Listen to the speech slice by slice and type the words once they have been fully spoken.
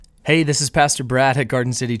Hey, this is Pastor Brad at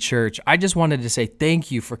Garden City Church. I just wanted to say thank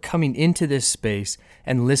you for coming into this space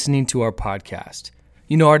and listening to our podcast.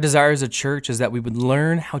 You know, our desire as a church is that we would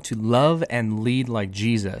learn how to love and lead like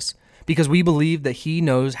Jesus, because we believe that he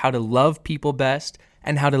knows how to love people best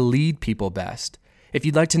and how to lead people best. If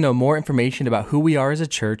you'd like to know more information about who we are as a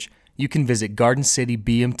church, you can visit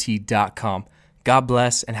GardenCityBMT.com. God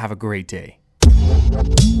bless and have a great day.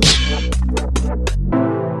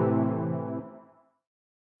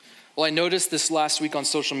 Well, I noticed this last week on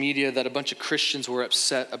social media that a bunch of Christians were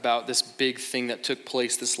upset about this big thing that took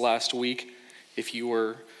place this last week. If you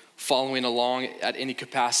were following along at any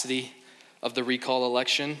capacity of the recall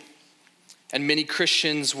election. And many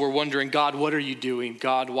Christians were wondering, God, what are you doing?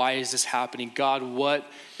 God, why is this happening? God, what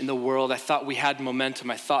in the world? I thought we had momentum.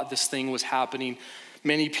 I thought this thing was happening.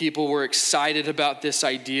 Many people were excited about this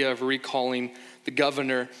idea of recalling the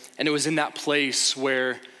governor. And it was in that place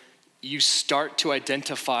where you start to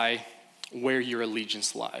identify where your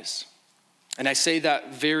allegiance lies. And I say that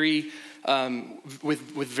with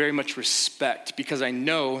very much respect, because I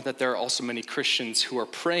know that there are also many Christians who are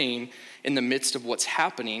praying in the midst of what's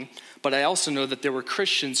happening, but I also know that there were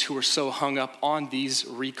Christians who were so hung up on these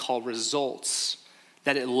recall results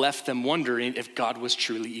that it left them wondering if God was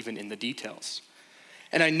truly even in the details.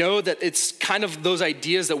 And I know that it's kind of those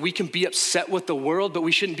ideas that we can be upset with the world, but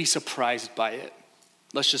we shouldn't be surprised by it.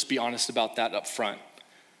 Let's just be honest about that up front.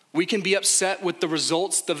 We can be upset with the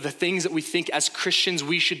results of the things that we think as Christians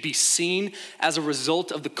we should be seeing as a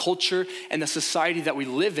result of the culture and the society that we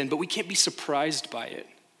live in, but we can't be surprised by it.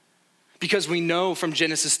 Because we know from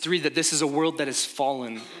Genesis 3 that this is a world that is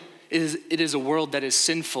fallen. It is a world that is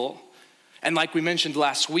sinful. And like we mentioned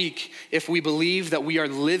last week, if we believe that we are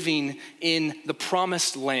living in the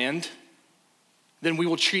promised land, then we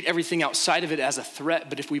will treat everything outside of it as a threat.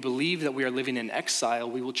 But if we believe that we are living in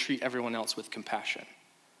exile, we will treat everyone else with compassion.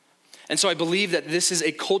 And so I believe that this is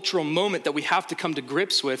a cultural moment that we have to come to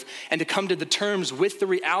grips with and to come to the terms with the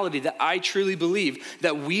reality that I truly believe,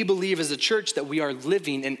 that we believe as a church that we are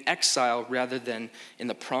living in exile rather than in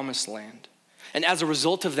the promised land. And as a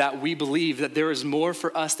result of that, we believe that there is more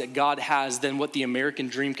for us that God has than what the American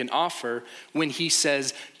dream can offer when he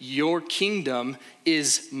says, your kingdom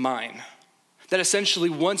is mine. That essentially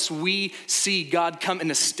once we see God come and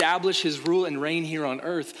establish his rule and reign here on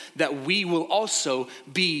earth, that we will also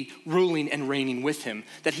be ruling and reigning with him.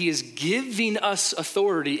 That he is giving us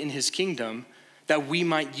authority in his kingdom that we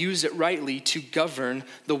might use it rightly to govern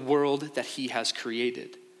the world that he has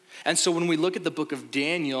created. And so when we look at the book of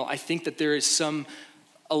Daniel, I think that there is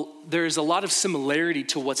a lot of similarity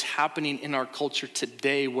to what's happening in our culture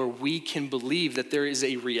today, where we can believe that there is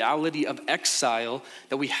a reality of exile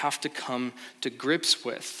that we have to come to grips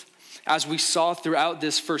with. As we saw throughout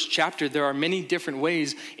this first chapter, there are many different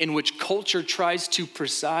ways in which culture tries to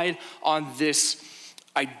preside on this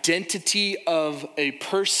identity of a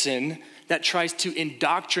person that tries to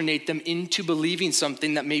indoctrinate them into believing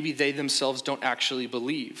something that maybe they themselves don't actually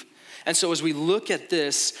believe. And so as we look at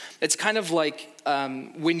this, it's kind of like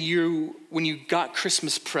when you got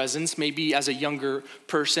Christmas presents, maybe as a younger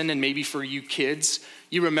person and maybe for you kids,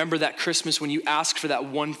 you remember that Christmas when you asked for that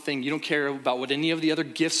one thing. You don't care about what any of the other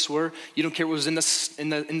gifts were. You don't care what was in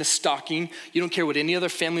the stocking. You don't care what any other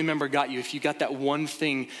family member got you. If you got that one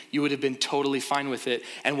thing, you would have been totally fine with it.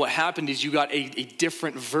 And what happened is you got a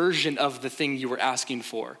different version of the thing you were asking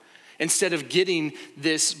for. Instead of getting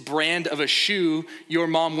this brand of a shoe, your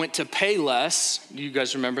mom went to Payless. Do you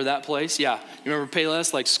guys remember that place? Yeah. You remember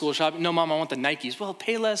Payless, like school shopping? No, Mom, I want the Nikes. Well,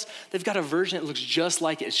 Payless, they've got a version that looks just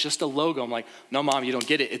like it. It's just a logo. I'm like, no, Mom, you don't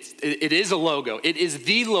get it. It is a logo. It is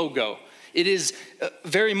the logo. It is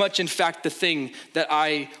very much, in fact, the thing that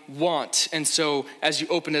I want. And so as you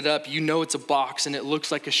open it up, you know it's a box and it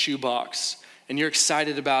looks like a shoe box. And you're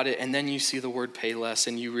excited about it. And then you see the word Payless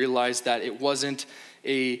and you realize that it wasn't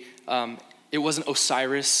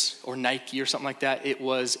Osiris or Nike or something like that. It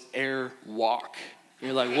was Airwalk.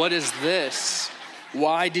 You're like, what is this?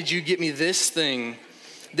 Why did you get me this thing?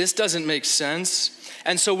 This doesn't make sense.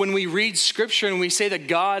 And so when we read scripture and we say that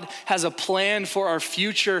God has a plan for our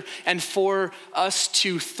future and for us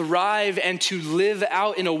to thrive and to live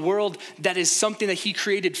out in a world that is something that he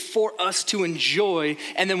created for us to enjoy.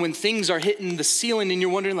 And then when things are hitting the ceiling and you're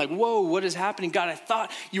wondering like, whoa, what is happening? God, I thought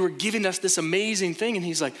you were giving us this amazing thing. And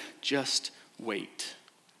he's like, just wait.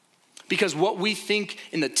 Because what we think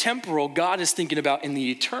in the temporal, God is thinking about in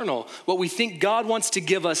the eternal. What we think God wants to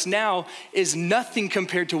give us now is nothing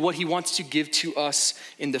compared to what he wants to give to us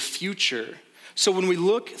in the future. So when we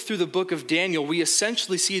look through the book of Daniel, we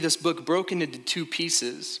essentially see this book broken into two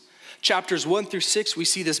pieces. Chapters 1-6, we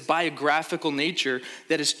see this biographical nature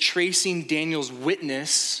that is tracing Daniel's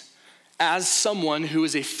witness as someone who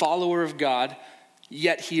is a follower of God,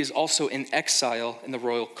 yet he is also in exile in the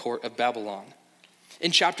royal court of Babylon.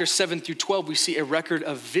 In chapters 7 through 12, we see a record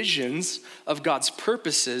of visions of God's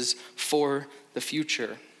purposes for the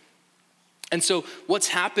future. And so what's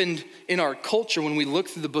happened in our culture when we look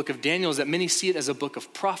through the book of Daniel is that many see it as a book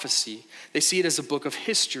of prophecy. They see it as a book of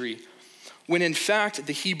history, when in fact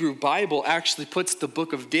the Hebrew Bible actually puts the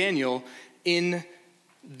book of Daniel in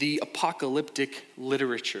the apocalyptic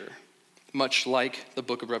literature, much like the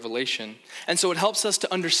book of Revelation. And so it helps us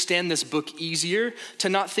to understand this book easier, to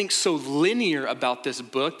not think so linear about this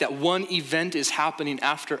book, that one event is happening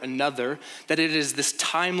after another, that it is this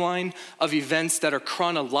timeline of events that are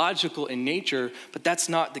chronological in nature, but that's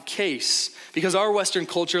not the case. Because our Western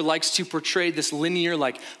culture likes to portray this linear,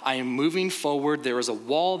 like, I am moving forward, there is a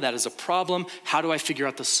wall, that is a problem, how do I figure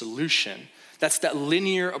out the solution? That's that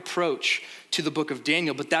linear approach to the book of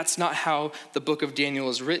Daniel, but that's not how the book of Daniel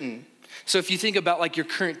is written. So if you think about like your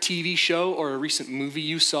current TV show or a recent movie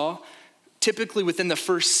you saw, typically within the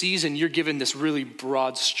first season, you're given this really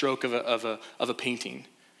broad stroke of a painting.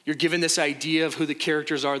 You're given this idea of who the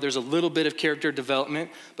characters are. There's a little bit of character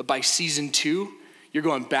development, but by season 2, you're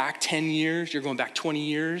going back 10 years, you're going back 20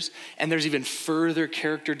 years, and there's even further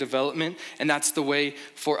character development. And that's the way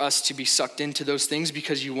for us to be sucked into those things,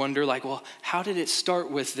 because you wonder like, well, how did it start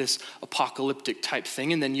with this apocalyptic type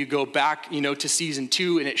thing? And then you go back, to season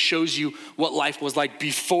 2 and it shows you what life was like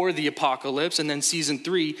before the apocalypse. And then season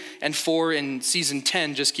 3 and 4 and season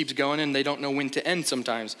 10 just keeps going and they don't know when to end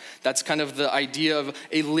sometimes. That's kind of the idea of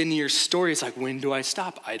a linear story. It's like, when do I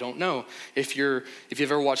stop? I don't know. If you've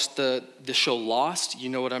ever watched the show Lost, you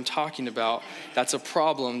know what I'm talking about. That's a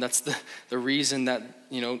problem. That's the reason that,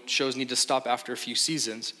 shows need to stop after a few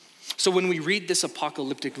seasons. So when we read this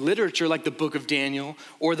apocalyptic literature, like the book of Daniel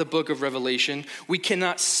or the book of Revelation, we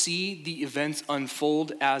cannot see the events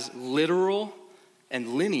unfold as literal and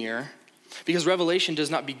linear, because Revelation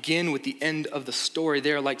does not begin with the end of the story.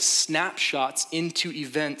 They are like snapshots into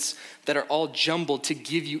events that are all jumbled to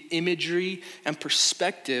give you imagery and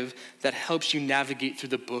perspective that helps you navigate through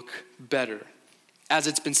the book better. As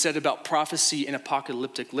it's been said about prophecy in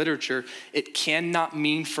apocalyptic literature, it cannot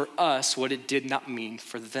mean for us what it did not mean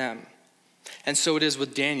for them. And so it is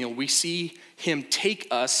with Daniel. We see him take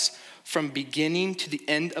us from beginning to the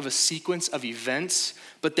end of a sequence of events,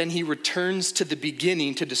 but then he returns to the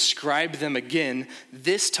beginning to describe them again,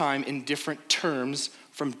 this time in different terms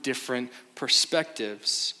from different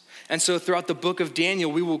perspectives. And so throughout the book of Daniel,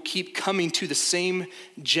 we will keep coming to the same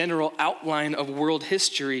general outline of world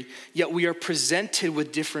history, yet we are presented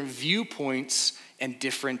with different viewpoints and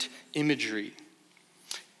different imagery.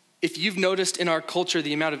 If you've noticed in our culture,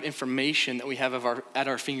 the amount of information that we have at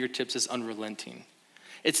our fingertips is unrelenting.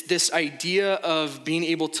 It's this idea of being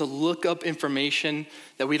able to look up information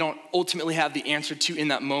that we don't ultimately have the answer to in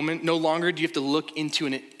that moment. No longer do you have to look into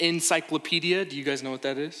an encyclopedia. Do you guys know what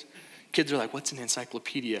that is? Kids are like, what's an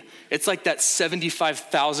encyclopedia? It's like that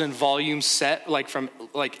 75,000 volume set, like from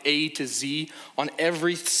like A to Z on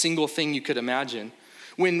every single thing you could imagine.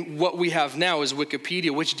 When what we have now is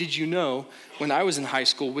Wikipedia, which, did you know, when I was in high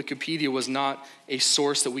school, Wikipedia was not a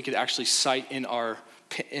source that we could actually cite in our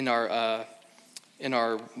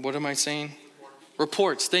what am I saying?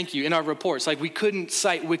 Reports, thank you, in our reports. Like, we couldn't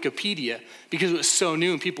cite Wikipedia because it was so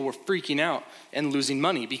new and people were freaking out and losing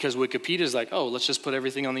money because Wikipedia is like, oh, let's just put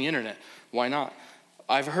everything on the internet. Why not?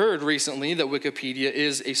 I've heard recently that Wikipedia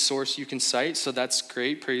is a source you can cite, so that's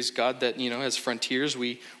great. Praise God that, as Frontiers,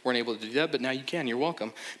 we weren't able to do that, but now you can. You're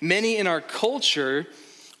welcome. Many in our culture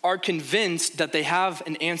are convinced that they have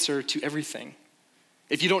an answer to everything.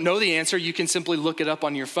 If you don't know the answer, you can simply look it up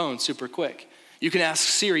on your phone super quick. You can ask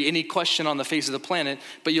Siri any question on the face of the planet,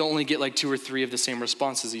 but you'll only get like 2 or 3 of the same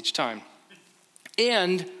responses each time.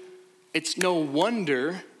 And it's no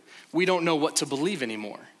wonder we don't know what to believe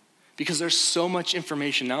anymore, because there's so much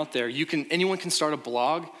information out there. Anyone can start a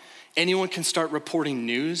blog. Anyone can start reporting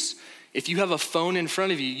news. If you have a phone in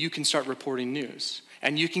front of you, you can start reporting news.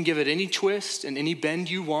 And you can give it any twist and any bend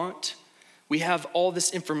you want. We have all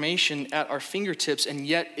this information at our fingertips, and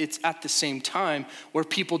yet it's at the same time where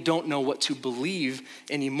people don't know what to believe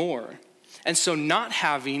anymore. And so not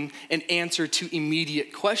having an answer to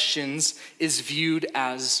immediate questions is viewed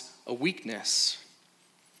as a weakness.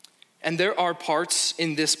 And there are parts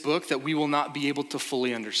in this book that we will not be able to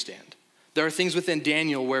fully understand. There are things within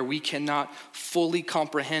Daniel where we cannot fully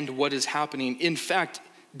comprehend what is happening. In fact,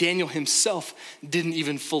 Daniel himself didn't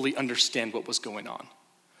even fully understand what was going on.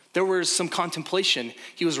 There was some contemplation.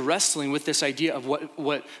 He was wrestling with this idea of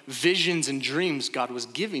what visions and dreams God was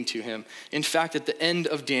giving to him. In fact, at the end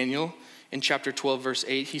of Daniel, in chapter 12, verse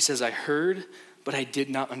 8, he says, I heard but I did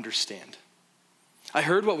not understand. I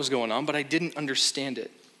heard what was going on, but I didn't understand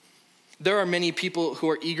it. There are many people who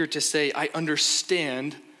are eager to say, I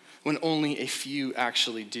understand, when only a few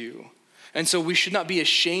actually do. And so we should not be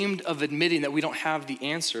ashamed of admitting that we don't have the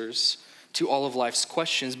answers to all of life's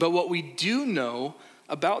questions. But what we do know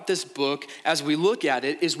about this book as we look at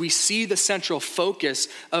it is we see the central focus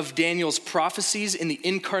of Daniel's prophecies in the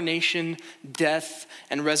incarnation, death,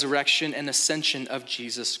 and resurrection and ascension of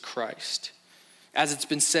Jesus Christ. As it's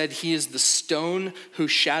been said, he is the stone who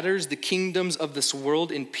shatters the kingdoms of this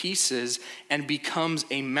world in pieces and becomes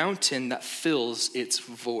a mountain that fills its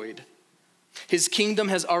void. His kingdom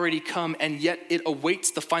has already come, and yet it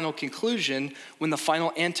awaits the final conclusion when the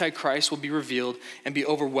final Antichrist will be revealed and be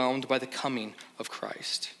overwhelmed by the coming of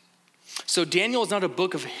Christ. So Daniel is not a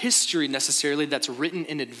book of history necessarily that's written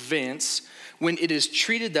in advance. When it is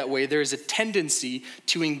treated that way, there is a tendency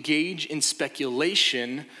to engage in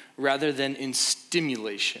speculation rather than in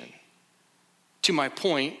stimulation. To my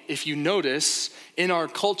point, if you notice, in our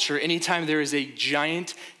culture, anytime there is a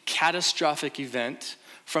giant catastrophic event,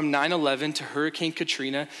 from 9/11 to Hurricane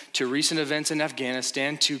Katrina to recent events in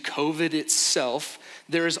Afghanistan to COVID itself,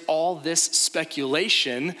 there is all this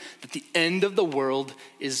speculation that the end of the world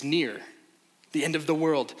is near. The end of the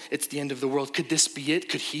world. It's the end of the world. Could this be it?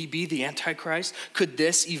 Could he be the Antichrist? Could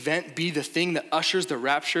this event be the thing that ushers the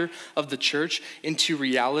rapture of the church into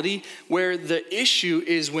reality? Where the issue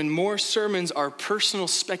is when more sermons are personal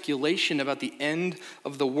speculation about the end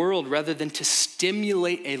of the world rather than to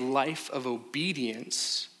stimulate a life of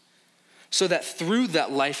obedience so that through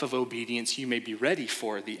that life of obedience you may be ready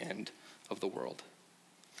for the end of the world.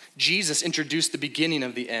 Jesus introduced the beginning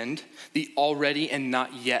of the end, the already and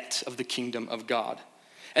not yet of the kingdom of God.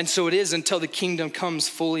 And so it is until the kingdom comes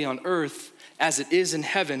fully on earth as it is in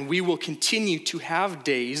heaven, we will continue to have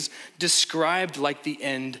days described like the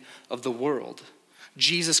end of the world.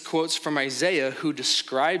 Jesus quotes from Isaiah, who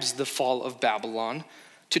describes the fall of Babylon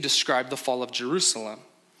to describe the fall of Jerusalem.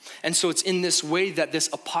 And so it's in this way that this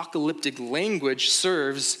apocalyptic language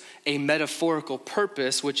serves a metaphorical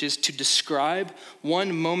purpose, which is to describe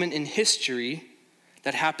one moment in history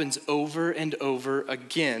that happens over and over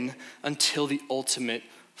again until the ultimate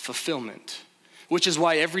fulfillment. Which is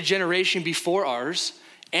why every generation before ours,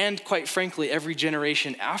 and quite frankly, every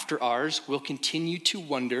generation after ours, will continue to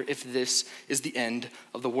wonder if this is the end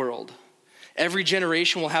of the world. Every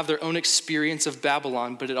generation will have their own experience of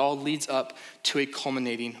Babylon, but it all leads up to a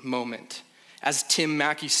culminating moment. As Tim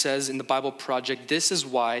Mackey says in the Bible Project, this is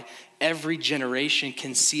why every generation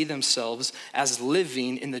can see themselves as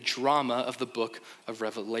living in the drama of the book of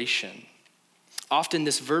Revelation. Often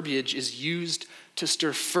this verbiage is used to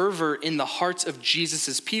stir fervor in the hearts of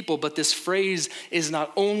Jesus' people, but this phrase is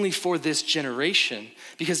not only for this generation,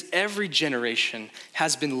 because every generation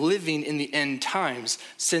has been living in the end times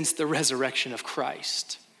since the resurrection of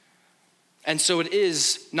Christ. And so it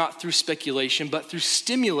is not through speculation, but through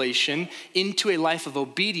stimulation into a life of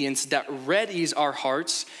obedience that readies our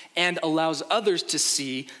hearts and allows others to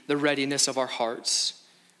see the readiness of our hearts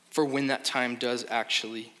for when that time does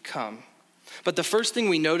actually come. But the first thing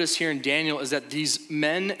we notice here in Daniel is that these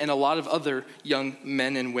men and a lot of other young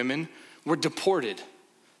men and women were deported.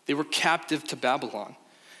 They were captive to Babylon.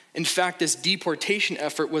 In fact, this deportation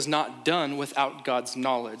effort was not done without God's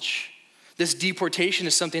knowledge. This deportation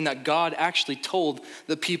is something that God actually told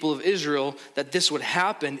the people of Israel that this would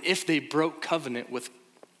happen if they broke covenant with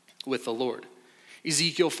the Lord.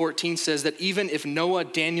 Ezekiel 14 says that even if Noah,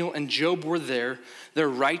 Daniel, and Job were there, their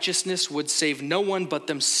righteousness would save no one but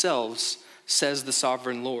themselves, says the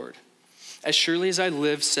sovereign Lord. As surely as I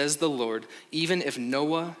live, says the Lord, even if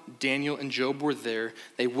Noah, Daniel, and Job were there,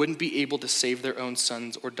 they wouldn't be able to save their own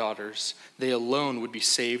sons or daughters. They alone would be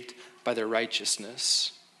saved by their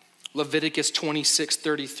righteousness. Leviticus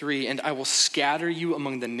 26:33, and I will scatter you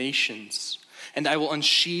among the nations, and I will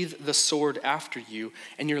unsheathe the sword after you,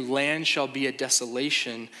 and your land shall be a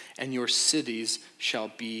desolation, and your cities shall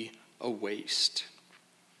be a waste.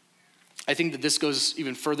 I think that this goes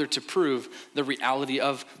even further to prove the reality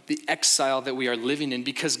of the exile that we are living in,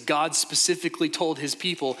 because God specifically told his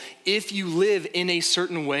people, if you live in a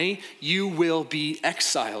certain way, you will be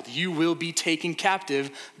exiled. You will be taken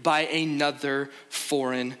captive by another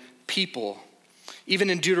foreign people. Even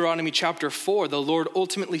in Deuteronomy chapter 4, the Lord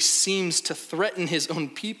ultimately seems to threaten his own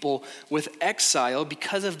people with exile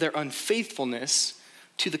because of their unfaithfulness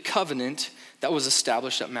to the covenant that was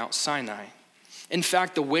established at Mount Sinai. In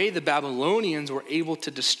fact, the way the Babylonians were able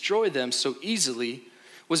to destroy them so easily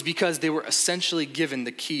was because they were essentially given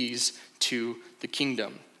the keys to the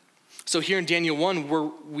kingdom. So here in Daniel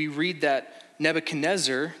 1, we read that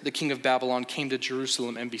Nebuchadnezzar, the king of Babylon, came to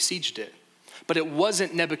Jerusalem and besieged it. But it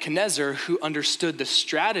wasn't Nebuchadnezzar who understood the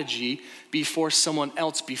strategy before someone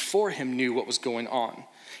else before him knew what was going on.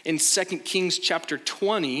 In 2 Kings chapter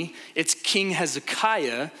 20, it's King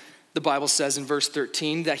Hezekiah, the Bible says in verse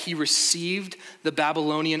 13, that he received the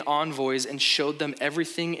Babylonian envoys and showed them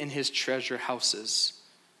everything in his treasure houses.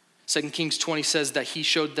 2 Kings 20 says that he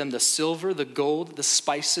showed them the silver, the gold, the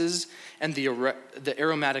spices, and the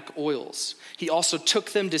aromatic oils. He also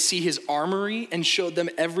took them to see his armory and showed them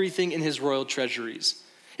everything in his royal treasuries.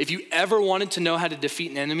 If you ever wanted to know how to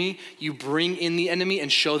defeat an enemy, you bring in the enemy and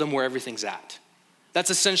show them where everything's at. That's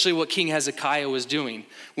essentially what King Hezekiah was doing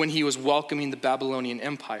when he was welcoming the Babylonian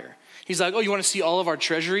Empire. He's like, oh, you want to see all of our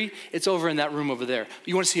treasury? It's over in that room over there.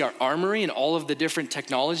 You want to see our armory and all of the different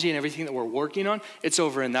technology and everything that we're working on? It's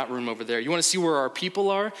over in that room over there. You want to see where our people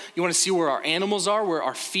are? You want to see where our animals are, where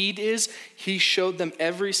our feed is? He showed them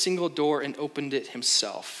every single door and opened it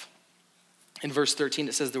himself. In verse 13,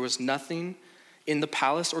 it says there was nothing in the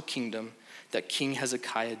palace or kingdom that King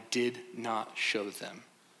Hezekiah did not show them.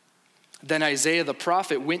 Then Isaiah the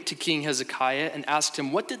prophet went to King Hezekiah and asked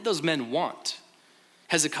him, what did those men want?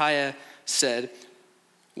 Hezekiah said,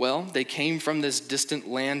 well, they came from this distant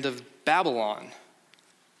land of Babylon.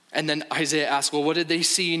 And then Isaiah asked, well, what did they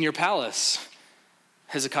see in your palace?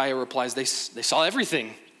 Hezekiah replies, they saw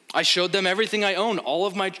everything. I showed them everything I own, all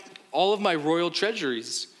of my royal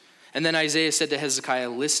treasuries. And then Isaiah said to Hezekiah,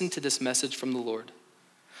 listen to this message from the Lord.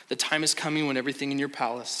 The time is coming when everything in your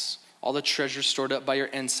palace, all the treasures stored up by your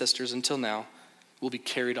ancestors until now, will be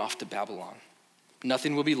carried off to Babylon.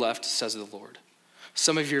 Nothing will be left, says the Lord.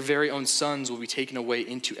 Some of your very own sons will be taken away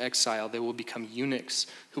into exile. They will become eunuchs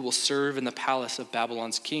who will serve in the palace of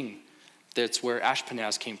Babylon's king. That's where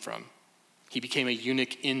Ashpenaz came from. He became a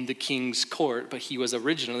eunuch in the king's court, but he was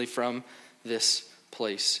originally from this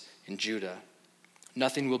place in Judah.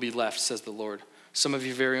 Nothing will be left, says the Lord. Some of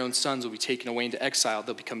your very own sons will be taken away into exile.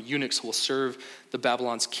 They'll become eunuchs who will serve the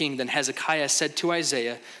Babylon's king. Then Hezekiah said to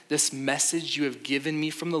Isaiah, this message you have given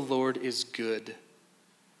me from the Lord is good.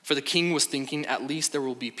 For the king was thinking, at least there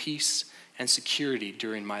will be peace and security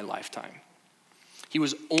during my lifetime. He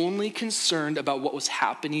was only concerned about what was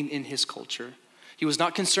happening in his culture. He was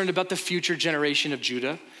not concerned about the future generation of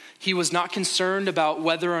Judah. He was not concerned about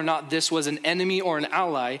whether or not this was an enemy or an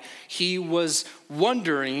ally. He was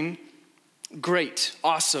wondering, great,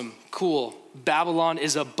 awesome, cool. Babylon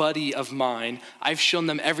is a buddy of mine. I've shown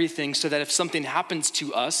them everything so that if something happens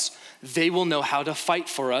to us, they will know how to fight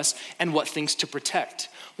for us and what things to protect.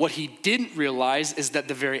 What he didn't realize is that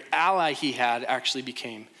the very ally he had actually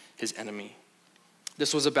became his enemy.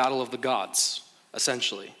 This was a battle of the gods,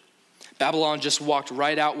 essentially. Babylon just walked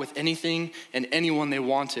right out with anything and anyone they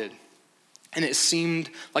wanted. And it seemed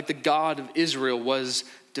like the God of Israel was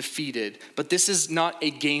defeated. But this is not a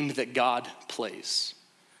game that God plays.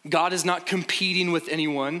 God is not competing with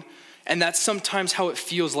anyone. And that's sometimes how it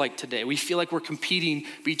feels like today. We feel like we're competing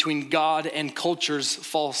between God and culture's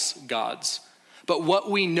false gods. But what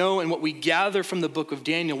we know and what we gather from the book of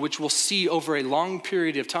Daniel, which we'll see over a long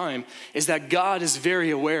period of time, is that God is very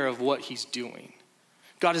aware of what he's doing.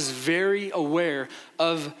 God is very aware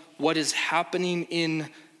of what is happening in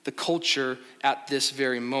the culture at this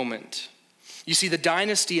very moment. You see, the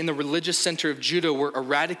dynasty and the religious center of Judah were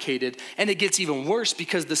eradicated, and it gets even worse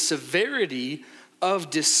because the severity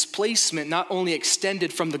of displacement not only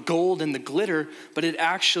extended from the gold and the glitter, but it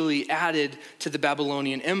actually added to the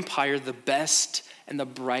Babylonian Empire the best and the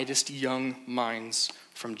brightest young minds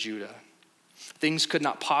from Judah. Things could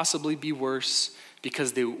not possibly be worse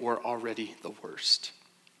because they were already the worst.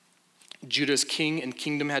 Judah's king and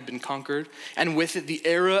kingdom had been conquered, and with it, the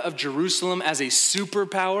era of Jerusalem as a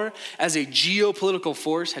superpower, as a geopolitical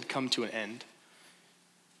force, had come to an end.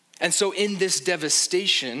 And so in this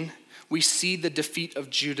devastation, we see the defeat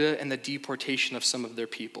of Judah and the deportation of some of their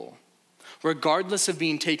people. Regardless of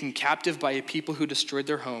being taken captive by a people who destroyed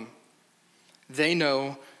their home, they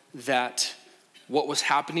know that what was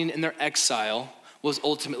happening in their exile was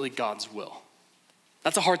ultimately God's will.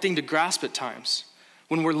 That's a hard thing to grasp at times.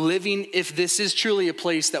 When we're living, if this is truly a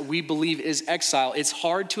place that we believe is exile, it's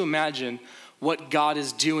hard to imagine what God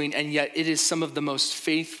is doing, and yet it is some of the most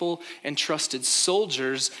faithful and trusted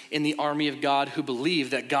soldiers in the army of God who believe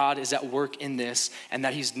that God is at work in this and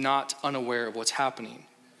that he's not unaware of what's happening.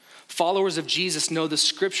 Followers of Jesus know the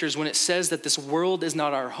scriptures when it says that this world is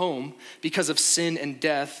not our home because of sin and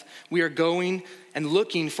death. We are going and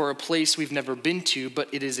looking for a place we've never been to,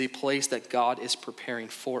 but it is a place that God is preparing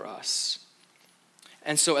for us.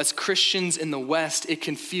 And so as Christians in the West, it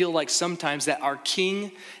can feel like sometimes that our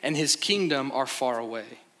king and his kingdom are far away.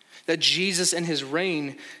 that Jesus and his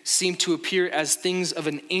reign seem to appear as things of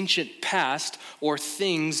an ancient past or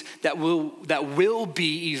things that will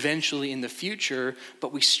be eventually in the future,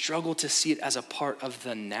 but we struggle to see it as a part of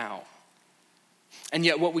the now. And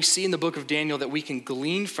yet what we see in the book of Daniel that we can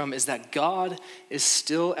glean from is that God is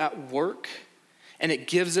still at work, and it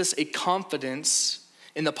gives us a confidence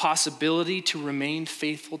in the possibility to remain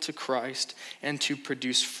faithful to Christ and to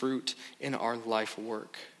produce fruit in our life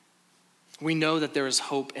work. We know that there is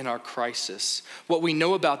hope in our crisis. What we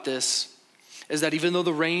know about this is that even though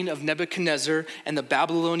the reign of Nebuchadnezzar and the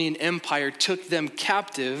Babylonian Empire took them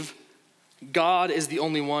captive, God is the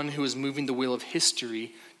only one who is moving the wheel of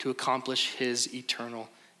history to accomplish his eternal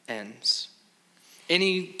ends.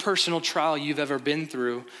 Any personal trial you've ever been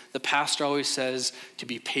through, the pastor always says to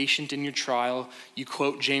be patient in your trial. You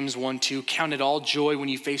quote James 1:2, count it all joy when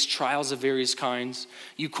you face trials of various kinds.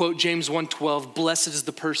 You quote James 1:12, blessed is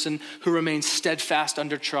the person who remains steadfast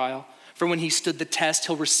under trial. For when he stood the test,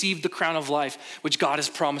 he'll receive the crown of life, which God has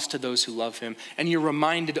promised to those who love him. And you're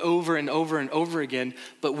reminded over and over and over again,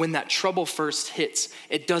 but when that trouble first hits,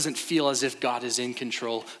 it doesn't feel as if God is in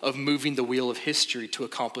control of moving the wheel of history to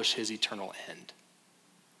accomplish his eternal end.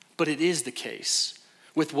 But it is the case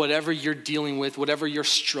with whatever you're dealing with, whatever your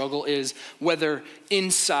struggle is, whether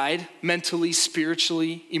inside, mentally,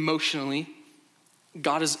 spiritually, emotionally,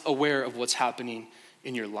 God is aware of what's happening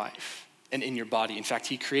in your life and in your body. In fact,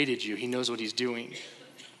 he created you. He knows what he's doing.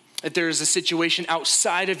 If there is a situation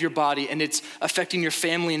outside of your body and it's affecting your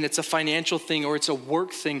family and it's a financial thing or it's a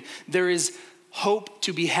work thing, there is hope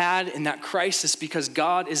to be had in that crisis because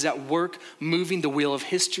God is at work moving the wheel of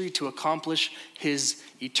history to accomplish his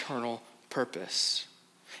eternal purpose.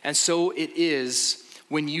 And so it is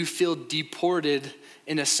when you feel deported,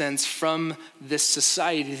 in a sense, from this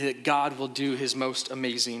society that God will do his most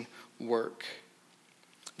amazing work.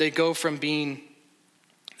 They go from being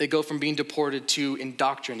deported to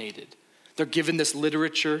indoctrinated. They're given this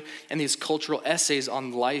literature and these cultural essays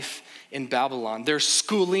on life in Babylon. Their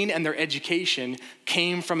schooling and their education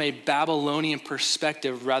came from a Babylonian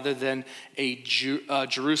perspective rather than a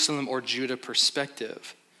Jerusalem or Judah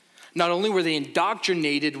perspective. Not only were they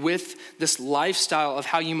indoctrinated with this lifestyle of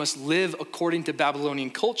how you must live according to Babylonian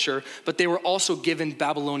culture, but they were also given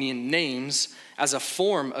Babylonian names as a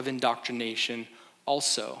form of indoctrination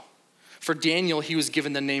also. For Daniel, he was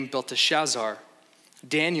given the name Belteshazzar.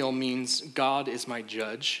 Daniel means God is my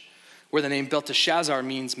judge, where the name Belteshazzar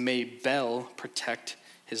means may Bel protect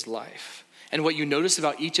his life. And what you notice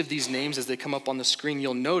about each of these names as they come up on the screen,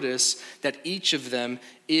 you'll notice that each of them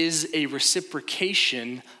is a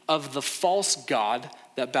reciprocation of the false god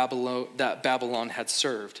that Babylon had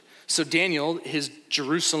served. So Daniel, his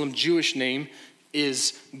Jerusalem Jewish name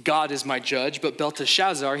is God is my judge, but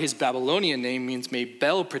Belteshazzar, his Babylonian name, means may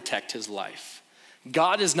Bel protect his life.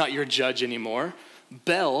 God is not your judge anymore.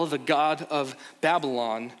 Bel, the god of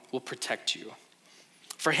Babylon, will protect you.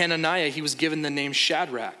 For Hananiah, he was given the name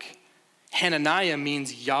Shadrach. Hananiah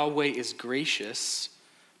means Yahweh is gracious,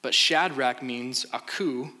 but Shadrach means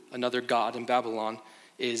Aku, another god in Babylon,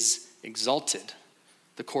 is exalted.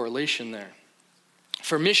 The correlation there.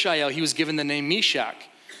 For Mishael, he was given the name Meshach.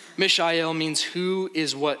 Mishael means who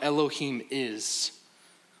is what Elohim is,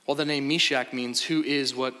 while the name Meshach means who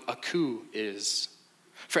is what Aku is.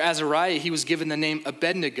 For Azariah, he was given the name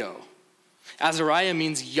Abednego. Azariah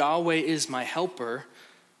means Yahweh is my helper.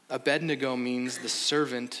 Abednego means the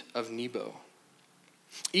servant of Nebo.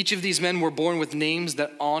 Each of these men were born with names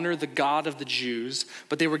that honor the God of the Jews,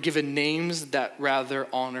 but they were given names that rather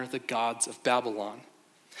honor the gods of Babylon.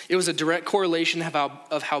 It was a direct correlation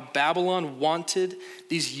of how Babylon wanted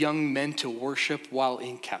these young men to worship while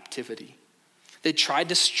in captivity. They tried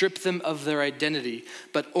to strip them of their identity,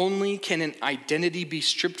 but only can an identity be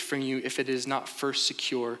stripped from you if it is not first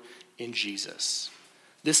secure in Jesus.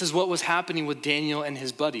 This is what was happening with Daniel and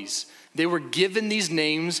his buddies. They were given these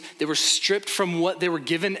names. They were stripped from what they were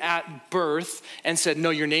given at birth and said, no,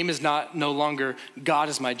 your name is no longer God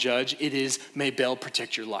is my judge. It is may Bel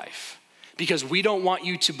protect your life. Because we don't want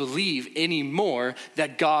you to believe anymore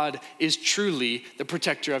that God is truly the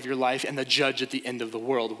protector of your life and the judge at the end of the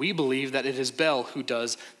world. We believe that it is Bel who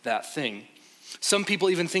does that thing. Some people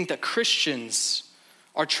even think that Christians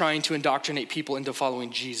are trying to indoctrinate people into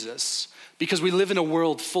following Jesus because we live in a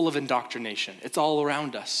world full of indoctrination. It's all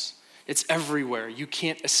around us. It's everywhere. You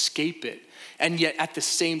can't escape it. And yet at the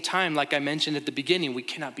same time, like I mentioned at the beginning, we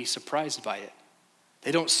cannot be surprised by it.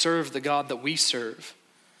 They don't serve the God that we serve.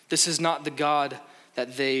 This is not the God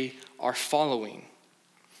that they are following.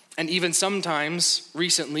 And even sometimes,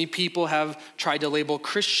 recently, people have tried to label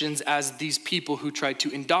Christians as these people who try to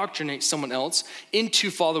indoctrinate someone else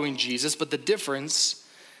into following Jesus. But the difference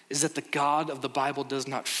is that the God of the Bible does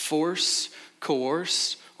not force,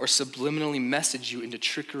 coerce, or subliminally message you into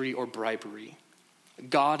trickery or bribery.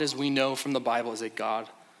 God, as we know from the Bible, is a God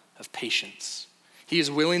of patience. He is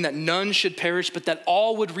willing that none should perish, but that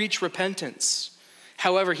all would reach repentance.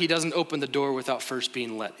 However, he doesn't open the door without first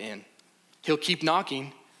being let in. He'll keep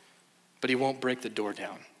knocking, but he won't break the door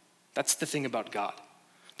down. That's the thing about God.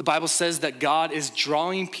 The Bible says that God is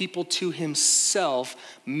drawing people to himself,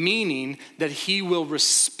 meaning that he will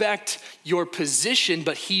respect your position,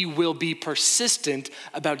 but he will be persistent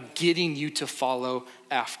about getting you to follow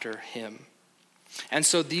after him. And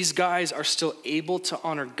so these guys are still able to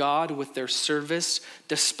honor God with their service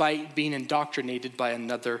despite being indoctrinated by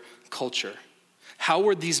another culture. How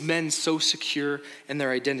were these men so secure in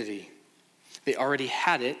their identity? They already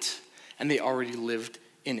had it, and they already lived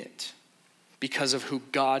in it because of who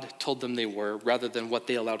God told them they were, rather than what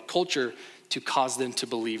they allowed culture to cause them to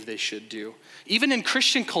believe they should do. Even in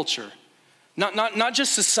Christian culture, not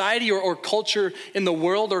just society or culture in the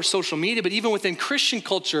world or social media, but even within Christian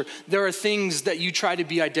culture, there are things that you try to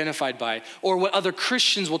be identified by, or what other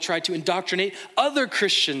Christians will try to indoctrinate other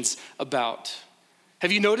Christians about.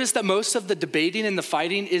 Have you noticed that most of the debating and the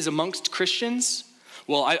fighting is amongst Christians?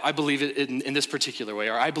 Well, I believe it in this particular way,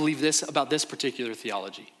 or I believe this about this particular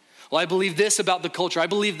theology. Well, I believe this about the culture. I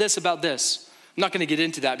believe this about this. I'm not going to get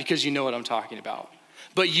into that because you know what I'm talking about.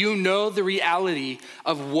 But you know the reality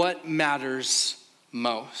of what matters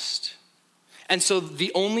most. And so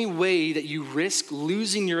the only way that you risk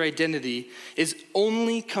losing your identity is it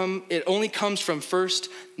only comes from first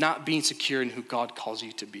not being secure in who God calls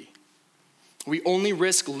you to be. We only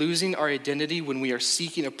risk losing our identity when we are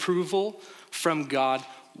seeking approval from God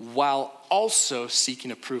while also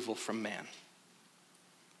seeking approval from man.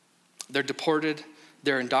 They're deported,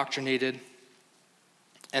 they're indoctrinated,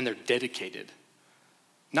 and they're dedicated.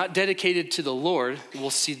 Not dedicated to the Lord, we'll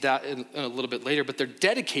see that in a little bit later, but they're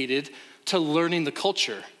dedicated to learning the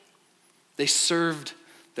culture. They served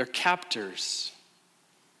their captors.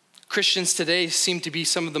 Christians today seem to be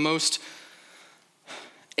some of the most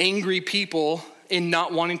angry people in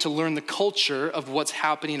not wanting to learn the culture of what's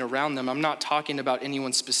happening around them. I'm not talking about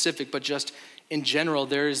anyone specific, but just in general,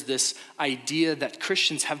 there is this idea that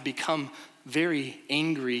Christians have become very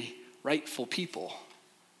angry, rightful people.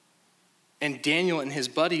 And Daniel and his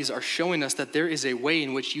buddies are showing us that there is a way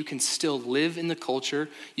in which you can still live in the culture,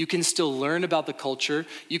 you can still learn about the culture,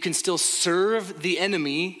 you can still serve the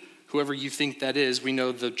enemy, whoever you think that is. We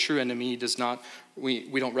know the true enemy does not, we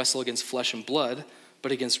don't wrestle against flesh and blood,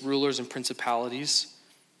 but against rulers and principalities.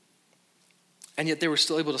 And yet they were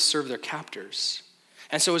still able to serve their captors.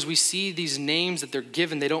 And so as we see these names that they're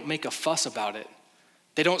given, they don't make a fuss about it.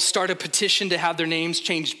 They don't start a petition to have their names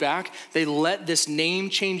changed back. They let this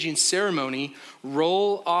name-changing ceremony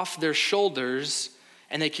roll off their shoulders,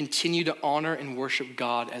 and they continue to honor and worship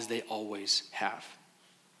God as they always have.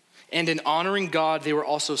 And in honoring God, they were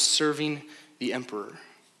also serving the emperor.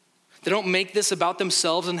 They don't make this about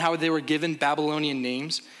themselves and how they were given Babylonian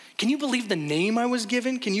names. Can you believe the name I was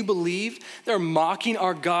given? Can you believe they're mocking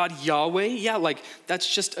our God Yahweh? Yeah, like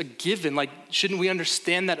that's just a given. Like, shouldn't we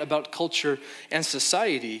understand that about culture and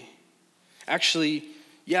society? Actually,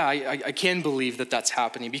 yeah, I can believe that that's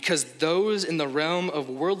happening because those in the realm of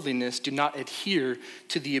worldliness do not adhere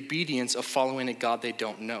to the obedience of following a God they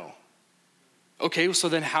don't know. Okay, so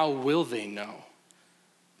then how will they know?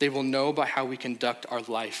 They will know by how we conduct our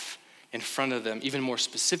life in front of them, even more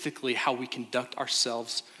specifically, how we conduct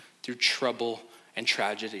ourselves through trouble and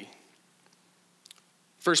tragedy.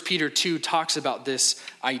 1 Peter 2 talks about this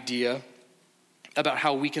idea, about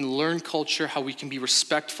how we can learn culture, how we can be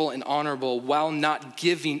respectful and honorable while not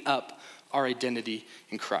giving up our identity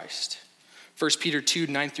in Christ. 1 Peter 2,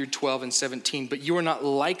 9 through 12 and 17, but you are not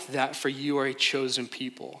like that, for you are a chosen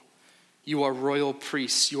people. You are royal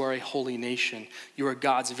priests, you are a holy nation, you are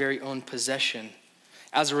God's very own possession.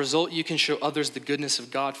 As a result, you can show others the goodness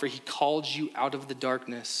of God, for he called you out of the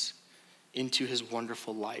darkness into his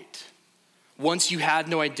wonderful light. Once you had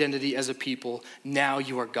no identity as a people, now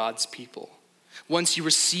you are God's people. Once you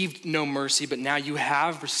received no mercy, but now you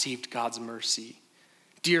have received God's mercy.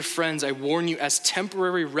 Dear friends, I warn you as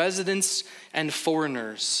temporary residents and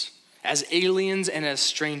foreigners, as aliens and as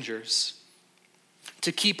strangers,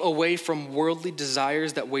 to keep away from worldly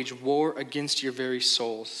desires that wage war against your very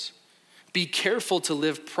souls. Be careful to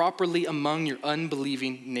live properly among your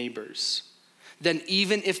unbelieving neighbors. Then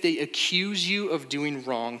even if they accuse you of doing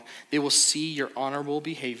wrong, they will see your honorable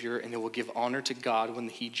behavior and they will give honor to God when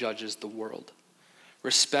he judges the world.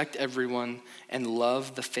 Respect everyone and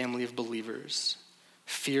love the family of believers.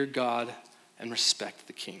 Fear God and respect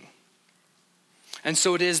the king. And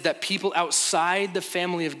so it is that people outside the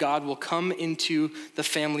family of God will come into the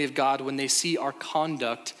family of God when they see our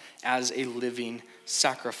conduct as a living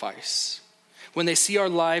sacrifice. When they see our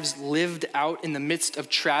lives lived out in the midst of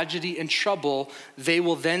tragedy and trouble, they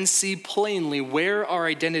will then see plainly where our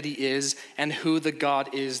identity is and who the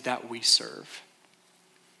God is that we serve.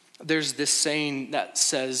 There's this saying that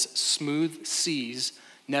says, smooth seas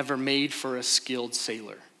never made for a skilled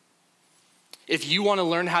sailor. If you want to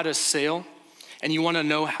learn how to sail, and you want to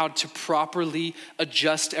know how to properly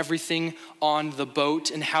adjust everything on the boat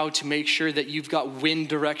and how to make sure that you've got wind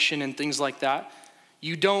direction and things like that,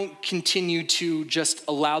 you don't continue to just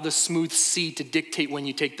allow the smooth sea to dictate when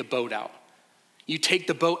you take the boat out. You take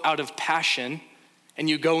the boat out of passion and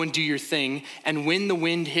you go and do your thing. And when the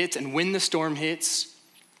wind hits and when the storm hits,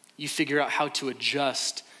 you figure out how to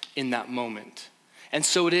adjust in that moment. And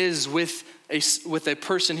so it is with a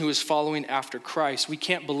person who is following after Christ. We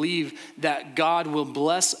can't believe that God will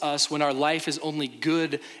bless us when our life is only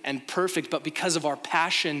good and perfect, but because of our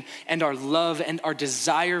passion and our love and our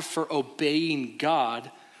desire for obeying God,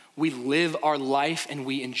 we live our life and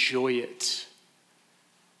we enjoy it.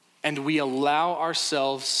 And we allow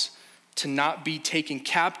ourselves to not be taken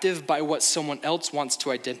captive by what someone else wants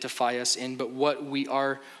to identify us in, but what we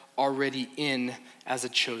are already in as a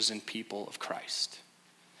chosen people of Christ.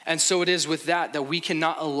 And so it is with that we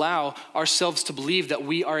cannot allow ourselves to believe that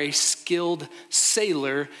we are a skilled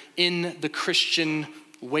sailor in the Christian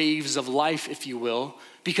waves of life, if you will,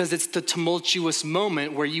 because it's the tumultuous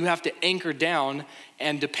moment where you have to anchor down,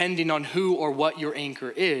 and depending on who or what your anchor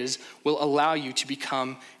is, will allow you to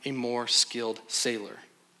become a more skilled sailor.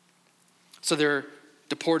 So they're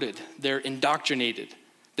deported, they're indoctrinated,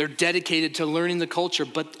 they're dedicated to learning the culture,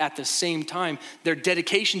 but at the same time, their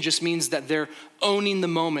dedication just means that they're owning the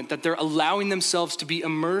moment, that they're allowing themselves to be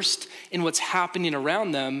immersed in what's happening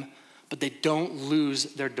around them, but they don't lose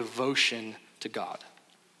their devotion to God.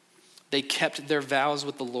 They kept their vows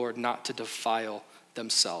with the Lord not to defile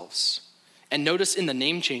themselves. And notice in the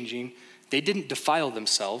name changing, they didn't defile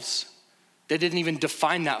themselves. They didn't even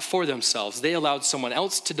define that for themselves. They allowed someone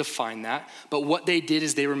else to define that. But what they did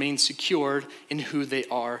is they remained secured in who they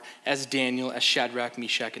are as Daniel, as Shadrach,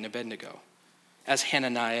 Meshach, and Abednego, as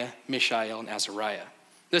Hananiah, Mishael, and Azariah.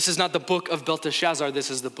 This is not the book of Belteshazzar.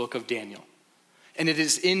 This is the book of Daniel. And it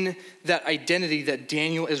is in that identity that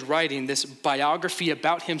Daniel is writing this biography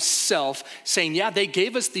about himself, saying, yeah, they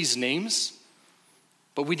gave us these names,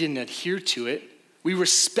 but we didn't adhere to it. We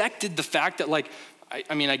respected the fact that,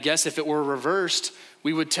 I guess if it were reversed,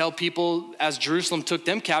 we would tell people as Jerusalem took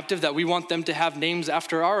them captive that we want them to have names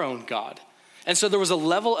after our own God. And so there was a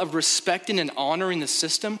level of respecting and honoring the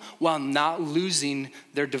system while not losing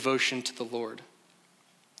their devotion to the Lord.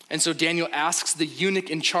 And so Daniel asks the eunuch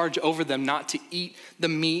in charge over them not to eat the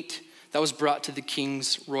meat that was brought to the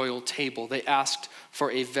king's royal table. They asked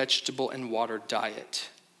for a vegetable and water diet.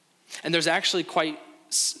 And there's actually quite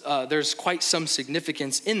some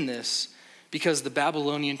significance in this, because the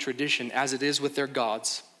Babylonian tradition, as it is with their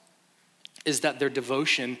gods, is that their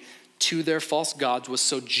devotion to their false gods was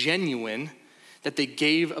so genuine that they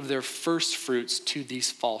gave of their first fruits to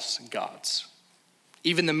these false gods.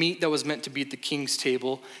 Even the meat that was meant to be at the king's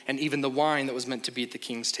table, and even the wine that was meant to be at the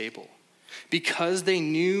king's table. Because they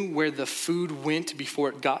knew where the food went before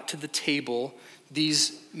it got to the table,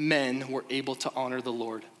 these men were able to honor the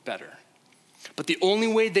Lord better. But the only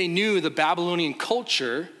way they knew the Babylonian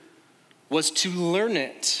culture was to learn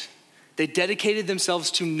it. They dedicated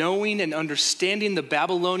themselves to knowing and understanding the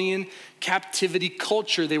Babylonian captivity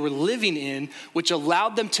culture they were living in, which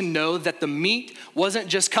allowed them to know that the meat wasn't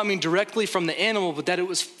just coming directly from the animal, but that it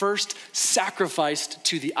was first sacrificed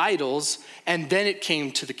to the idols, and then it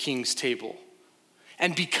came to the king's table.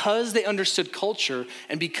 And because they understood culture,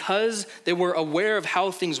 and because they were aware of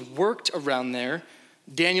how things worked around there,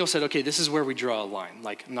 Daniel said, okay, this is where we draw a line.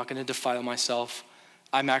 I'm not gonna defile myself.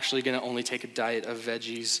 I'm actually going to only take a diet of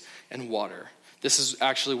veggies and water. This is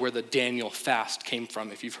actually where the Daniel fast came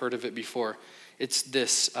from, if you've heard of it before. It's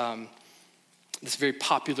this very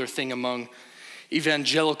popular thing among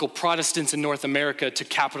evangelical Protestants in North America to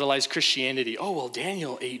capitalize Christianity. Oh, well,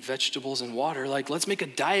 Daniel ate vegetables and water. Let's make a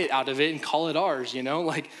diet out of it and call it ours,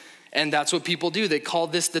 And that's what people do. They call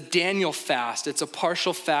this the Daniel fast. It's a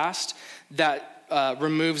partial fast that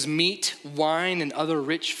removes meat, wine, and other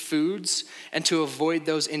rich foods, and to avoid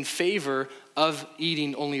those in favor of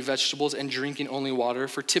eating only vegetables and drinking only water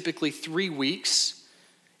for typically 3 weeks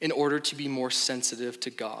in order to be more sensitive to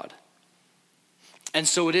God. And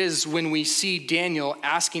so it is when we see Daniel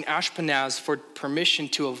asking Ashpenaz for permission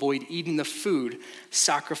to avoid eating the food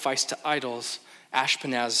sacrificed to idols,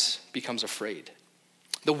 Ashpenaz becomes afraid.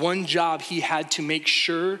 The one job he had to make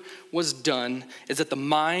sure was done is that the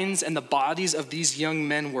minds and the bodies of these young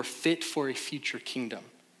men were fit for a future kingdom.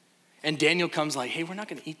 And Daniel comes like, hey, we're not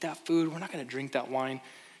gonna eat that food. We're not gonna drink that wine.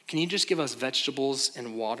 Can you just give us vegetables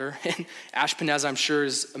and water? And Ashpenaz, I'm sure,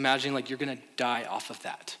 is imagining like you're gonna die off of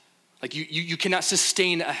that. Like you cannot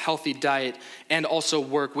sustain a healthy diet and also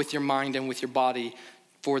work with your mind and with your body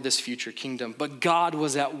for this future kingdom. But God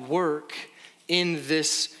was at work in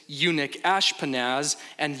this eunuch Ashpenaz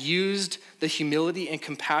and used the humility and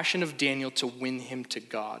compassion of Daniel to win him to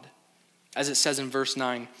God. As it says in verse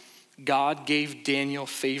 9, God gave Daniel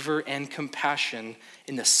favor and compassion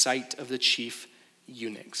in the sight of the chief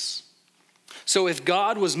eunuchs. So if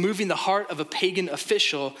God was moving the heart of a pagan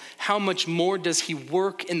official, how much more does he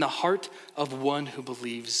work in the heart of one who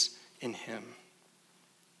believes in him?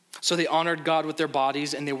 So they honored God with their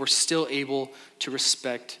bodies, and they were still able to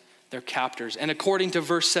respect their captors. And according to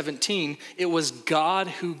verse 17, it was God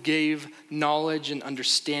who gave knowledge and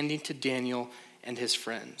understanding to Daniel and his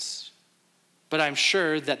friends. But I'm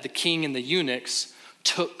sure that the king and the eunuchs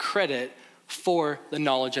took credit for the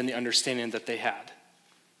knowledge and the understanding that they had.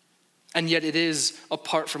 And yet it is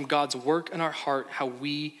apart from God's work in our heart how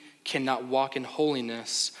we cannot walk in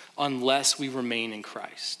holiness unless we remain in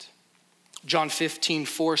Christ. John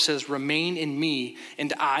 15:4 says, remain in me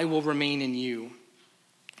and I will remain in you.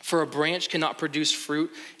 For a branch cannot produce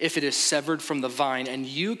fruit if it is severed from the vine, and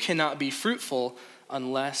you cannot be fruitful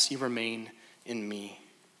unless you remain in me.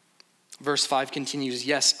 Verse 5 continues,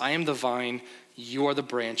 yes, I am the vine, you are the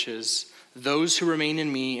branches. Those who remain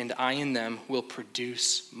in me and I in them will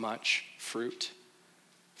produce much fruit.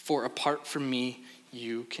 For apart from me,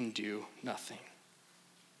 you can do nothing.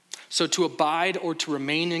 So to abide or to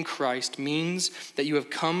remain in Christ means that you have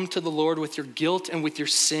come to the Lord with your guilt and with your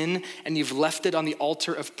sin, and you've left it on the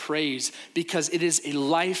altar of praise, because it is a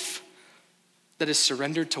life that is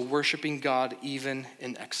surrendered to worshiping God even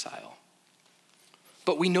in exile.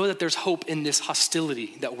 But we know that there's hope in this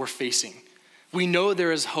hostility that we're facing. We know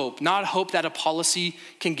there is hope, not hope that a policy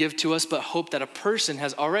can give to us, but hope that a person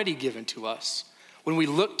has already given to us. When we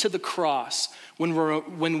look to the cross,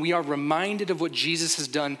 when we are reminded of what Jesus has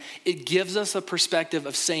done, it gives us a perspective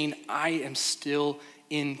of saying, I am still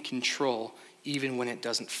in control, even when it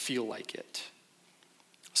doesn't feel like it.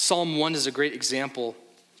 Psalm 1 is a great example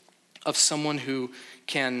of someone who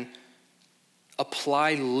can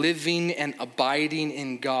apply living and abiding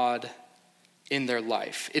in God in their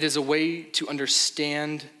life. It is a way to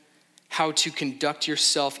understand how to conduct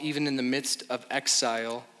yourself even in the midst of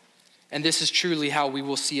exile. And this is truly how we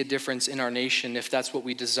will see a difference in our nation if that's what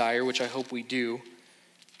we desire, which I hope we do.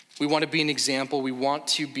 We want to be an example. We want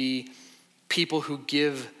to be people who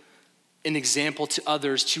give an example to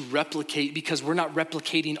others to replicate, because we're not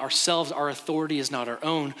replicating ourselves. Our authority is not our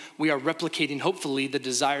own. We are replicating, hopefully, the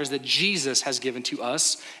desires that Jesus has given to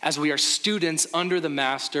us as we are students under the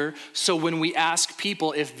master. So when we ask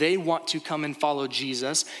people if they want to come and follow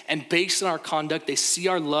Jesus, and based on our conduct, they see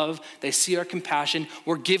our love, they see our compassion,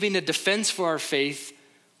 we're giving a defense for our faith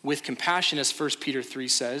with compassion, as 1 Peter 3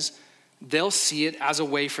 says, they'll see it as a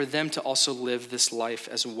way for them to also live this life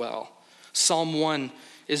as well. Psalm 1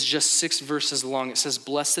 is just 6 verses long. It says,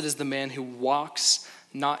 blessed is the man who walks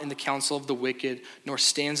not in the counsel of the wicked, nor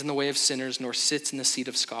stands in the way of sinners, nor sits in the seat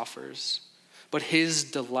of scoffers. But his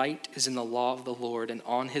delight is in the law of the Lord, and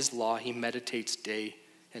on his law he meditates day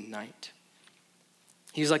and night.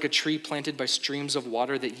 He's like a tree planted by streams of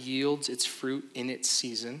water that yields its fruit in its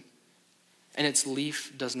season, and its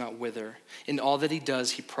leaf does not wither. In all that he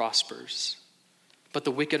does, he prospers. But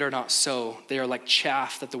the wicked are not so. They are like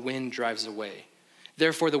chaff that the wind drives away.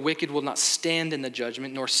 Therefore, the wicked will not stand in the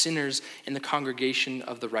judgment, nor sinners in the congregation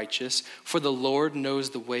of the righteous. For the Lord knows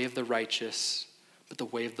the way of the righteous, but the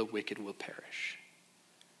way of the wicked will perish.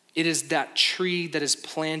 It is that tree that is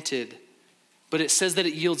planted, but it says that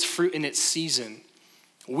it yields fruit in its season.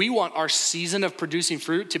 We want our season of producing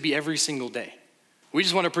fruit to be every single day. We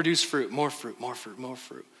just want to produce fruit, more fruit, more fruit, more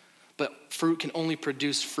fruit. But fruit can only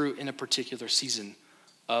produce fruit in a particular season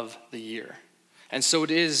of the year. And so it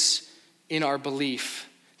is in our belief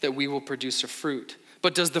that we will produce a fruit.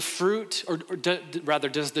 But does the fruit,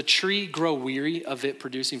 does the tree grow weary of it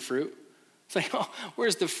producing fruit? It's like, oh,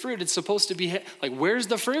 where's the fruit? It's supposed to be, like, where's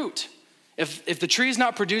the fruit? If the tree is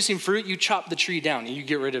not producing fruit, you chop the tree down and you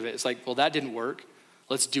get rid of it. It's like, well, that didn't work.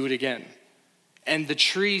 Let's do it again. And the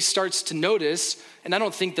tree starts to notice, and I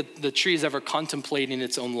don't think that the tree is ever contemplating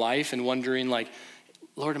its own life and wondering like,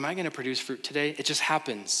 Lord, am I going to produce fruit today? It just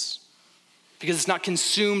happens. because it's not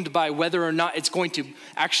consumed by whether or not it's going to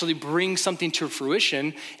actually bring something to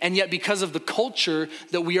fruition. And yet because of the culture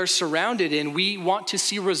that we are surrounded in, we want to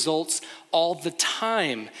see results all the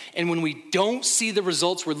time. And when we don't see the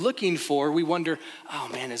results we're looking for, we wonder, oh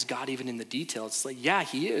man, is God even in the details? It's like, yeah,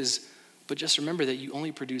 he is. But just remember that you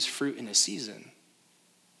only produce fruit in a season.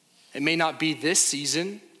 It may not be this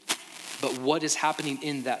season, but what is happening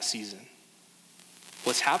in that season?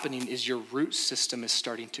 What's happening is your root system is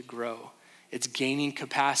starting to grow. It's gaining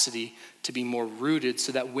capacity to be more rooted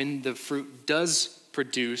so that when the fruit does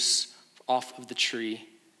produce off of the tree,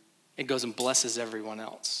 it goes and blesses everyone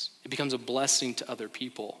else. It becomes a blessing to other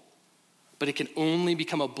people. But it can only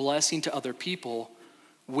become a blessing to other people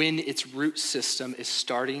when its root system is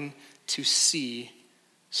starting to see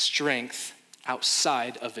strength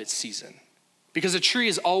outside of its season. Because a tree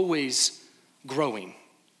is always growing.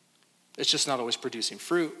 It's just not always producing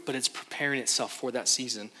fruit, but it's preparing itself for that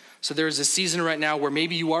season. So there is a season right now where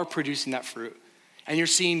maybe you are producing that fruit and you're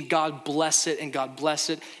seeing God bless it and God bless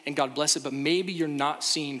it and God bless it, but maybe you're not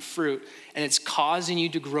seeing fruit and it's causing you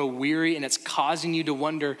to grow weary and it's causing you to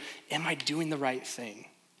wonder, am I doing the right thing?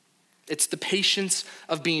 It's the patience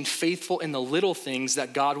of being faithful in the little things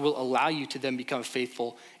that God will allow you to then become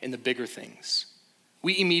faithful in the bigger things.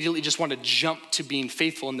 We immediately just want to jump to being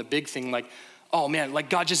faithful in the big thing, like, oh man, like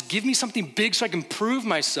God, just give me something big so I can prove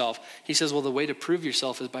myself. He says, well, the way to prove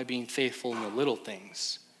yourself is by being faithful in the little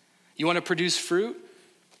things. You want to produce fruit?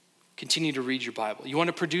 Continue to read your Bible. You want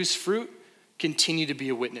to produce fruit? Continue to be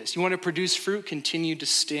a witness. You want to produce fruit? Continue to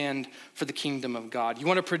stand for the kingdom of God. You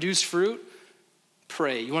want to produce fruit?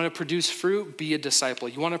 Pray. You want to produce fruit? Be a disciple.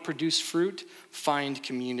 You want to produce fruit? Find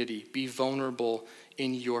community. Be vulnerable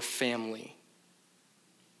in your family.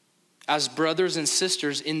 As brothers and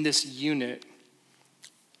sisters in this unit,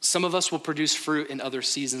 some of us will produce fruit in other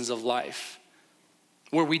seasons of life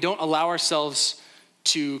where we don't allow ourselves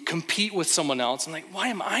to compete with someone else and like, why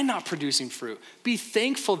am I not producing fruit? Be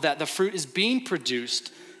thankful that the fruit is being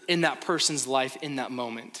produced in that person's life in that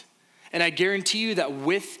moment. And I guarantee you that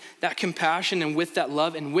with that compassion and with that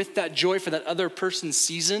love and with that joy for that other person's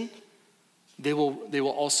season, they will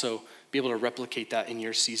also be able to replicate that in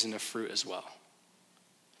your season of fruit as well.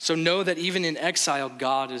 So know that even in exile,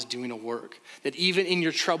 God is doing a work. That even in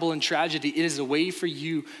your trouble and tragedy, it is a way for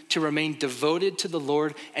you to remain devoted to the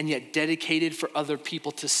Lord and yet dedicated for other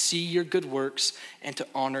people to see your good works and to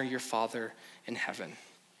honor your Father in heaven.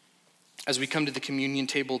 As we come to the communion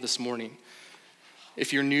table this morning,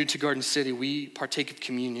 if you're new to Garden City, we partake of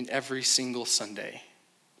communion every single Sunday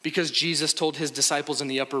because Jesus told his disciples in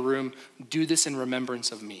the upper room, do this in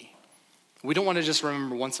remembrance of me. We don't want to just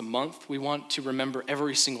remember once a month. We want to remember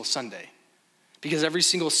every single Sunday. Because every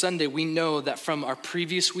single Sunday, we know that from our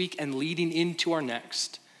previous week and leading into our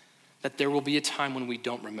next, that there will be a time when we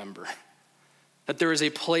don't remember. That there is a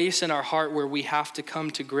place in our heart where we have to come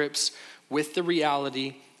to grips with the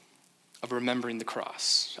reality of remembering the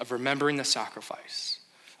cross, of remembering the sacrifice,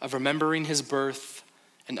 of remembering his birth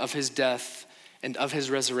and of his death and of his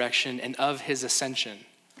resurrection and of his ascension.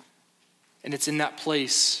 And it's in that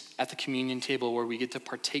place at the communion table where we get to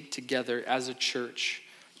partake together as a church,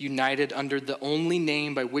 united under the only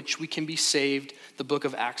name by which we can be saved. The book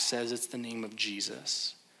of Acts says it's the name of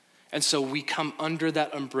Jesus. And so we come under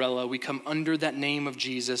that umbrella, we come under that name of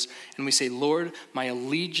Jesus, and we say, Lord, my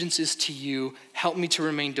allegiance is to you. Help me to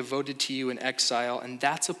remain devoted to you in exile. And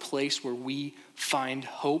that's a place where we find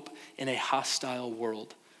hope in a hostile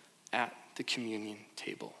world at the communion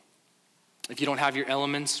table. If you don't have your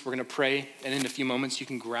elements, we're going to pray, and in a few moments you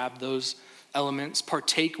can grab those elements.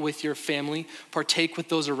 Partake with your family. Partake with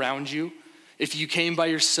those around you. If you came by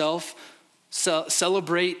yourself,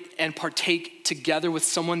 celebrate and partake together with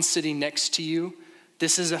someone sitting next to you.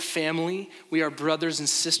 This is a family. We are brothers and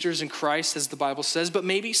sisters in Christ, as the Bible says, but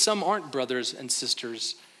maybe some aren't brothers and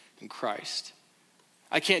sisters in Christ.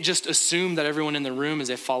 I can't just assume that everyone in the room is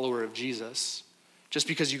a follower of Jesus. Just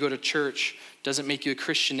because you go to church doesn't make you a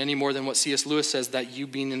Christian any more than what C.S. Lewis says that you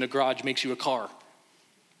being in a garage makes you a car.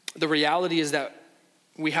 The reality is that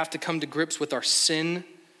we have to come to grips with our sin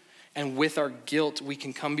and with our guilt. We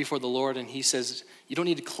can come before the Lord and he says, you don't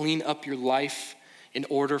need to clean up your life in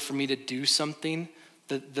order for me to do something.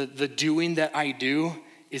 The doing that I do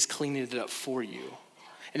is cleaning it up for you.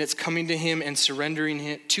 And it's coming to him and surrendering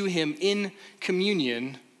it to him in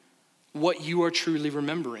communion what you are truly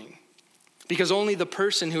remembering. Because only the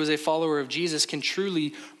person who is a follower of Jesus can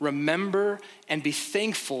truly remember and be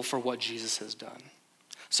thankful for what Jesus has done.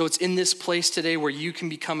 So it's in this place today where you can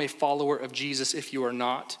become a follower of Jesus if you are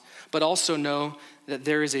not, but also know that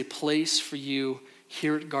there is a place for you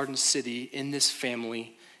here at Garden City in this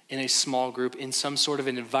family in a small group, in some sort of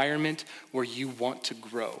an environment where you want to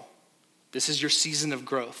grow. This is your season of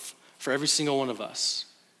growth for every single one of us.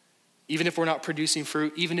 Even if we're not producing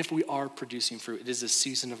fruit, even if we are producing fruit, it is a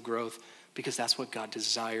season of growth because that's what God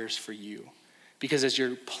desires for you. Because as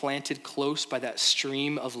you're planted close by that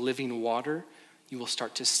stream of living water, you will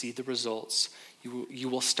start to see the results. You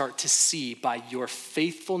will start to see by your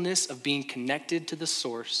faithfulness of being connected to the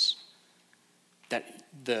source that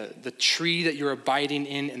the tree that you're abiding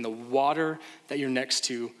in and the water that you're next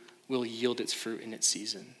to will yield its fruit in its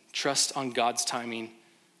season. Trust on God's timing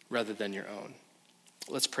rather than your own.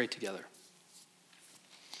 Let's pray together.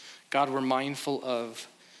 God, we're mindful of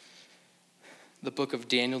the book of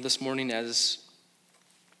Daniel this morning as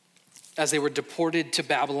they were deported to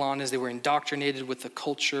Babylon, as they were indoctrinated with the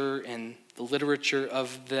culture and the literature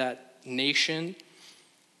of that nation.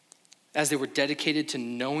 As they were dedicated to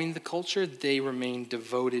knowing the culture, they remained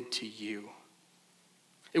devoted to you.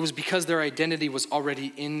 It was because their identity was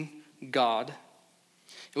already in God.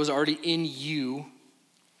 It was already in you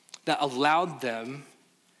that allowed them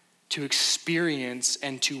to experience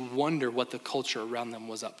and to wonder what the culture around them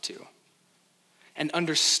was up to. And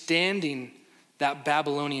understanding that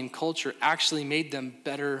Babylonian culture actually made them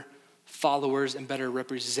better followers and better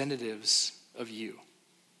representatives of you.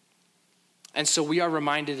 And so we are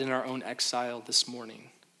reminded in our own exile this morning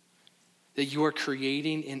that you are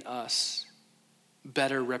creating in us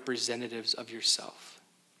better representatives of yourself.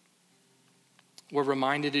 We're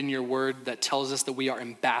reminded in your word that tells us that we are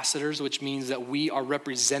ambassadors, which means that we are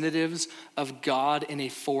representatives of God in a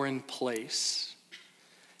foreign place.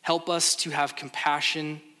 Help us to have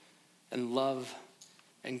compassion and love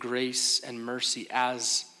and grace and mercy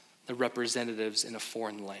as the representatives in a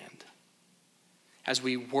foreign land. As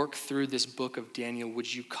we work through this book of Daniel,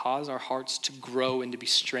 would you cause our hearts to grow and to be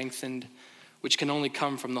strengthened, which can only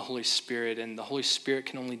come from the Holy Spirit, and the Holy Spirit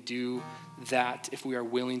can only do that if we are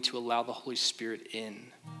willing to allow the Holy Spirit in.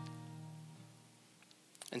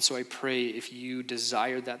 And so I pray if you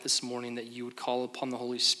desire that this morning, that you would call upon the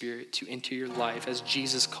Holy Spirit to enter your life. As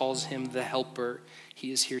Jesus calls him the helper,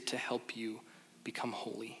 he is here to help you become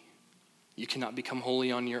holy. You cannot become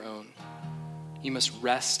holy on your own. You must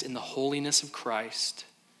rest in the holiness of Christ.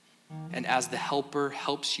 And as the helper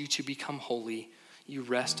helps you to become holy, you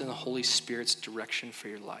rest in the Holy Spirit's direction for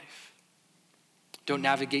your life. Don't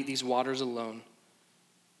navigate these waters alone.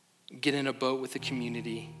 Get in a boat with the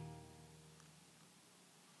community.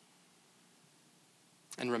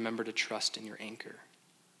 And remember to trust in your anchor.